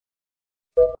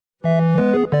Hey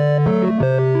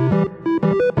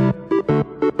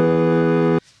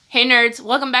nerds,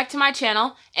 welcome back to my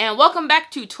channel, and welcome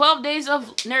back to 12 Days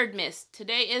of Nerdmas.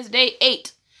 Today is day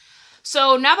 8.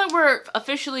 So now that we're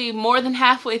officially more than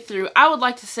halfway through, I would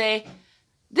like to say,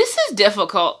 this is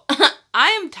difficult. I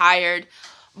am tired,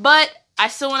 but I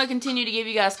still want to continue to give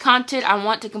you guys content. I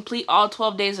want to complete all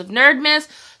 12 Days of Nerdmas,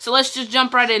 so let's just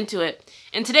jump right into it.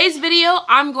 In today's video,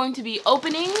 I'm going to be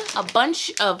opening a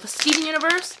bunch of Steven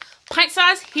Universe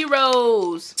pint-sized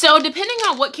heroes. So depending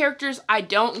on what characters I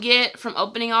don't get from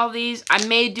opening all of these, I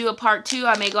may do a part 2.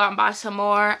 I may go out and buy some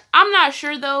more. I'm not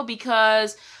sure though,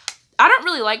 because I don't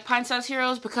really like pint-sized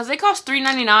heroes because they cost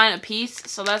 $3.99 a piece.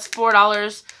 So that's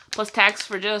 $4 plus tax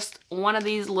for just one of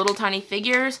these little tiny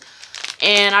figures.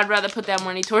 And I'd rather put that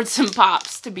money towards some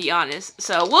pops, to be honest.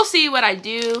 So we'll see what I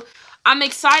do. I'm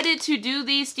excited to do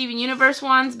these Steven Universe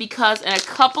ones because in a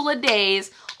couple of days,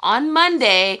 on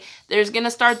Monday, there's going to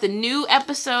start the new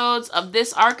episodes of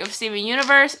this arc of Steven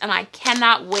Universe, and I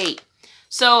cannot wait.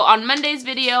 So on Monday's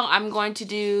video, I'm going to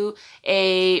do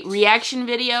a reaction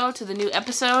video to the new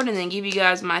episode and then give you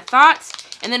guys my thoughts.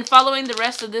 And then following the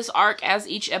rest of this arc as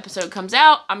each episode comes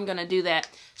out, I'm going to do that.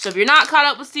 So if you're not caught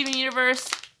up with Steven Universe,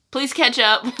 please catch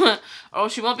up or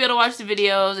else you won't be able to watch the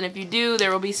videos. And if you do,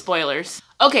 there will be spoilers.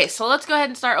 Okay, so let's go ahead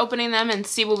and start opening them and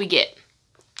see what we get.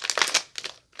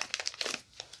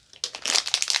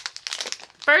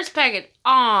 First packet.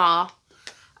 Aww.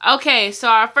 Okay, so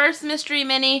our first mystery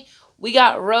mini, we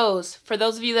got Rose. For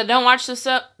those of you that don't watch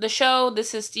the show,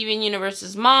 this is Steven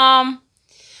Universe's mom.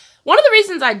 One of the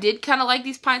reasons I did kind of like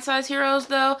these pint-sized heroes,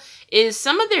 though, is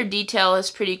some of their detail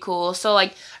is pretty cool. So,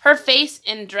 like, her face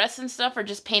and dress and stuff are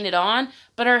just painted on,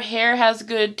 but her hair has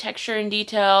good texture and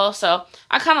detail, so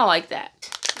I kind of like that.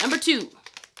 Number 2.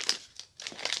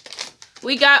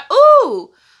 We got,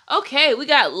 ooh! Okay, we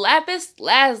got Lapis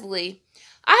Lazuli.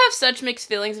 I have such mixed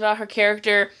feelings about her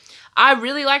character. I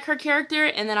really like her character,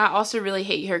 and then I also really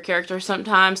hate her character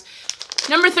sometimes.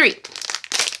 Number 3.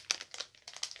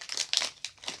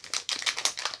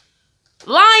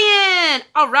 Lion!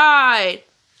 Alright.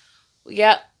 We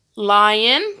got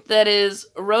Lion. That is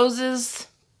Rose's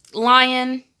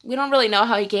lion. We don't really know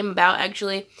how he came about,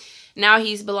 actually. Now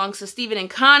he belongs to Steven and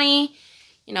Connie.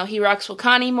 You know, he rocks with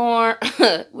Connie more,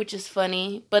 which is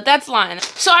funny, but that's Lion.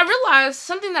 So I realized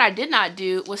something that I did not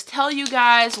do was tell you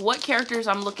guys what characters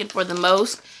I'm looking for the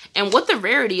most and what the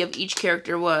rarity of each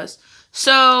character was.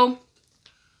 So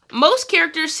most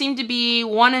characters seem to be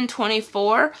 1 in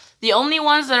 24. The only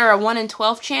ones that are a 1 in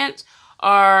 12 chance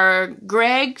are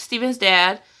Greg, Steven's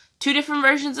dad, 2 different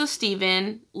versions of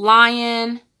Steven,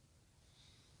 Lion,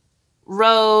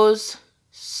 Rose,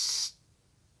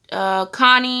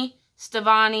 Connie,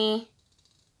 Stevani,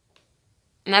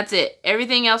 and that's it.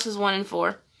 Everything else is 1 in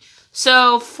 4.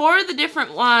 So for the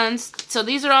different ones, so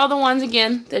these are all the ones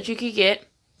again that you could get.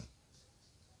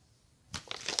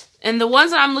 And the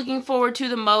ones that I'm looking forward to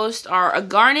the most are a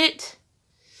Garnet,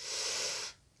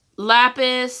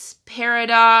 Lapis,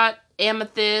 Peridot,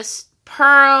 Amethyst,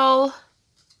 Pearl,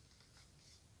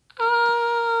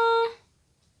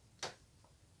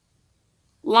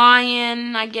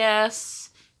 Lion, I guess.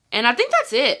 And I think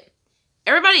that's it.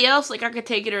 Everybody else, like, I could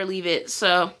take it or leave it.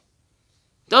 So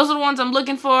those are the ones I'm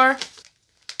looking for.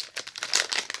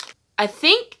 I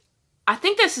think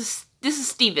this is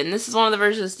Steven. This is one of the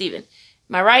versions of Steven.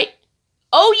 Am I right?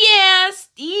 Oh yeah,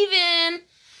 Steven.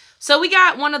 So we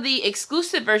got one of the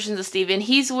exclusive versions of Steven.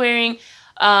 He's wearing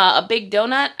a big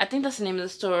donut. I think that's the name of the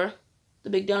store.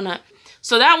 The Big Donut.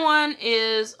 So that one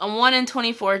is a 1 in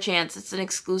 24 chance. It's an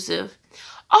exclusive.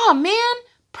 Oh man,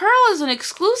 Pearl is an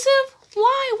exclusive?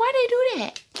 Why? Why'd they do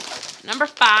that? Number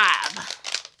 5.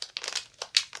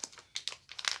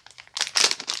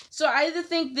 So I either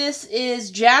think this is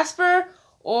Jasper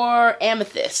or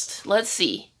Amethyst. Let's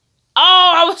see.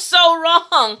 Oh, I was so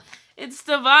wrong. It's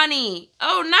Stevani.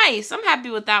 Oh, nice. I'm happy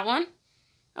with that one.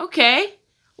 Okay.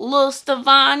 Little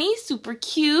Stevani. Super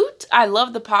cute. I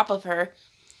love the pop of her.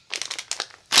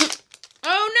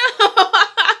 Oh, no.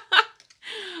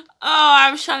 Oh, I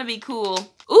was trying to be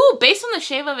cool. Ooh, based on the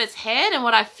shape of its head and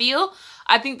what I feel,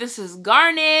 I think this is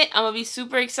Garnet. I'm going to be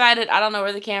super excited. I don't know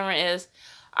where the camera is.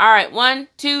 All right, 1,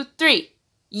 2, 3.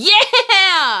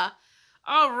 Yeah!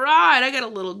 All right, I got a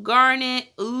little Garnet.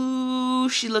 Ooh,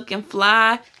 she looking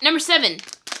fly. Number 7.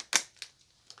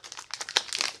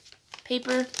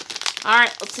 Paper. All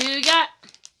right, let's see what we got.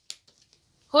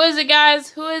 Who is it, guys?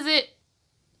 Who is it?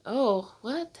 Oh,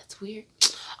 what? That's weird.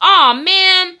 Oh,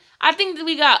 man. I think that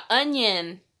we got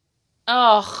Onion.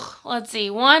 Oh, let's see.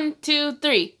 1, 2,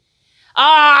 3.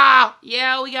 Ah,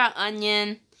 yeah, we got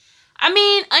Onion. I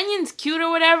mean, Onion's cute or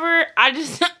whatever. I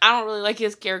don't really like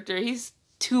his character. He's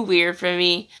too weird for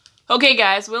me. Okay,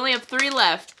 guys, we only have 3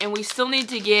 left, and we still need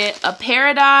to get a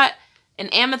Peridot, an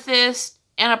Amethyst,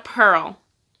 and a Pearl.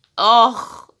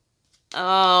 Oh,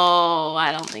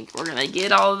 I don't think we're gonna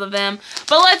get all of them,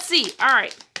 but let's see. All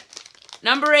right,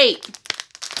 number 8.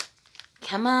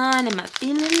 Come on, am I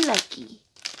feeling lucky?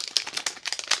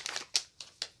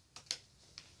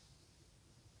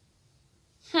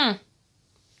 I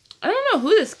don't know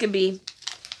who this could be.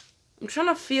 I'm trying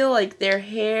to feel like their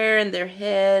hair and their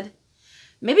head.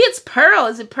 Maybe it's Pearl.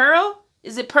 Is it Pearl?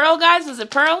 Is it Pearl, guys? Is it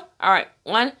Pearl? All right,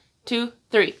 1, 2,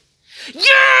 3.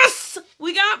 Yes!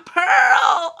 We got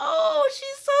Pearl! Oh,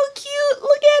 she's so cute.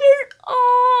 Look at her.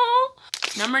 Oh.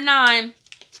 Number 9.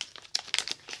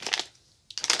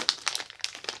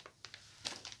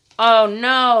 Oh,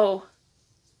 no.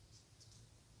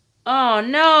 Oh,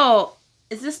 no.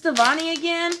 Is this Stevani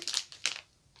again?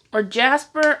 Or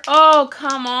Jasper? Oh,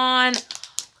 come on.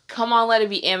 Come on, let it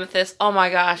be Amethyst. Oh, my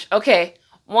gosh. Okay.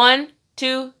 1,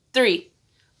 2, 3.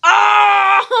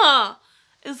 Oh!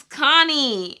 It's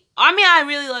Connie. I mean, I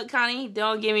really like Connie.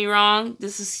 Don't get me wrong.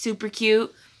 This is super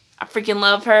cute. I freaking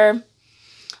love her.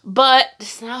 But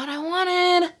that's not what I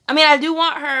wanted. I mean, I do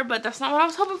want her, but that's not what I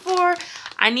was hoping for.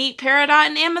 I need Peridot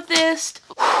and Amethyst.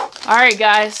 Alright,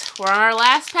 guys. We're on our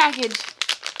last package.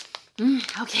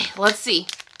 Okay, let's see.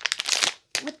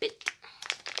 Flip it.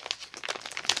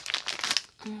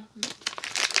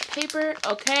 Paper.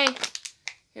 Okay.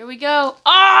 Here we go.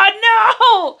 Oh,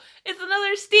 no! It's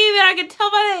another Steven. I can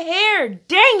tell by the hair.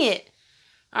 Dang it.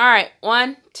 All right.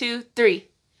 1, 2, 3.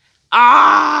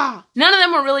 Ah! None of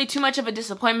them were really too much of a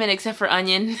disappointment except for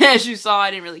Onion. As you saw, I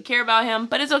didn't really care about him,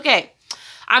 but it's okay.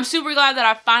 I'm super glad that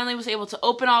I finally was able to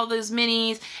open all those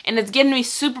minis, and it's getting me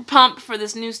super pumped for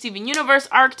this new Steven Universe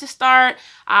arc to start.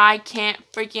 I can't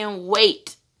freaking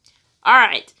wait. All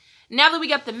right. Now that we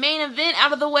got the main event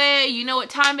out of the way, you know what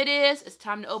time it is. It's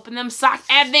time to open them sock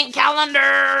advent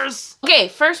calendars. Okay,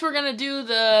 first we're going to do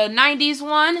the 90s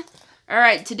one. All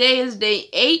right, today is day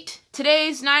 8.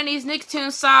 Today's 90s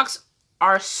Nicktoons socks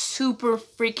are super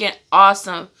freaking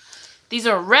awesome. These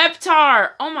are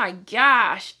Reptar. Oh my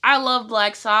gosh. I love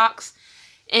black socks.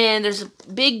 And there's a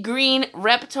big green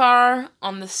Reptar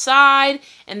on the side.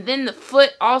 And then the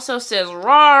foot also says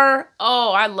RAR.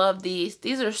 Oh, I love these.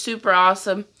 These are super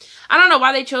awesome. I don't know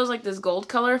why they chose like this gold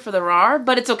color for the RAR,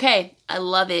 but it's okay. I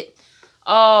love it.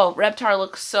 Oh, Reptar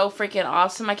looks so freaking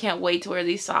awesome. I can't wait to wear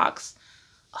these socks.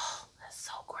 Oh, that's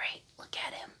so great. Look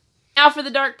at him. Now for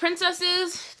the Dark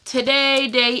Princesses. Today,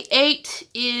 day 8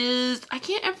 is... I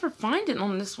can't ever find it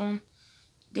on this one.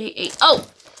 Day 8. Oh!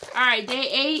 Alright, day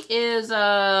 8 is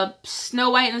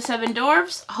Snow White and the 7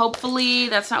 Dwarfs. Hopefully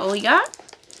that's not what we got.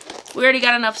 We already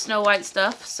got enough Snow White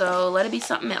stuff, so let it be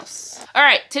something else.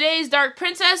 Alright, today's Dark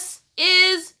Princess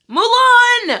is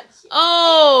Mulan!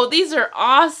 Oh, these are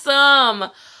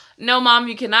awesome! No, Mom,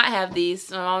 you cannot have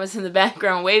these. My mom is in the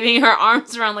background waving her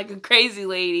arms around like a crazy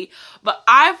lady. But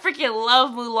I freaking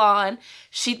love Mulan.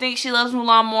 She thinks she loves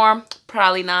Mulan more.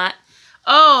 Probably not.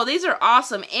 Oh, these are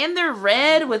awesome. And they're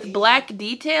red with black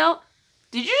detail.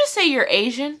 Did you just say you're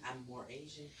Asian? I'm more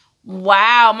Asian.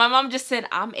 Wow. My mom just said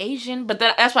I'm Asian. But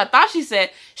that's what I thought she said.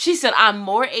 She said I'm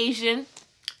more Asian.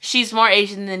 She's more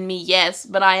Asian than me, yes.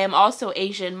 But I am also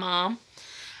Asian, Mom.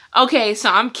 Okay, so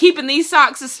I'm keeping these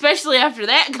socks, especially after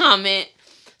that comment.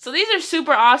 So these are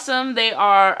super awesome. They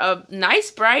are a nice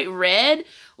bright red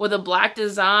with a black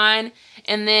design.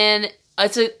 And then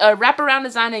it's a wraparound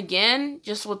design again,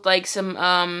 just with like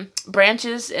some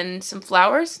branches and some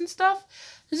flowers and stuff.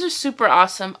 These are super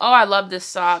awesome. Oh, I love this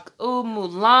sock. Oh,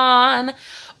 Mulan.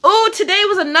 Oh, today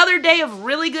was another day of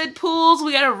really good pulls.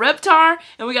 We got a Reptar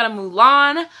and we got a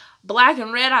Mulan. Black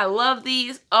and red, I love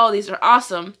these. Oh, these are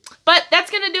awesome. But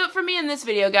that's going to do it for me in this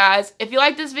video, guys. If you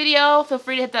like this video, feel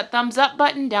free to hit that thumbs up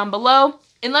button down below.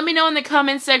 And let me know in the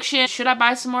comment section, should I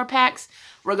buy some more packs?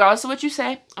 Regardless of what you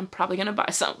say, I'm probably going to buy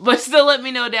some. But still let me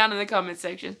know down in the comment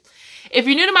section. If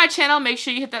you're new to my channel, make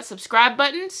sure you hit that subscribe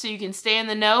button so you can stay in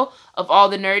the know of all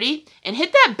the nerdy. And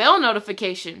hit that bell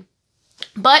notification.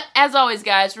 But as always,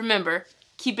 guys, remember,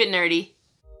 keep it nerdy.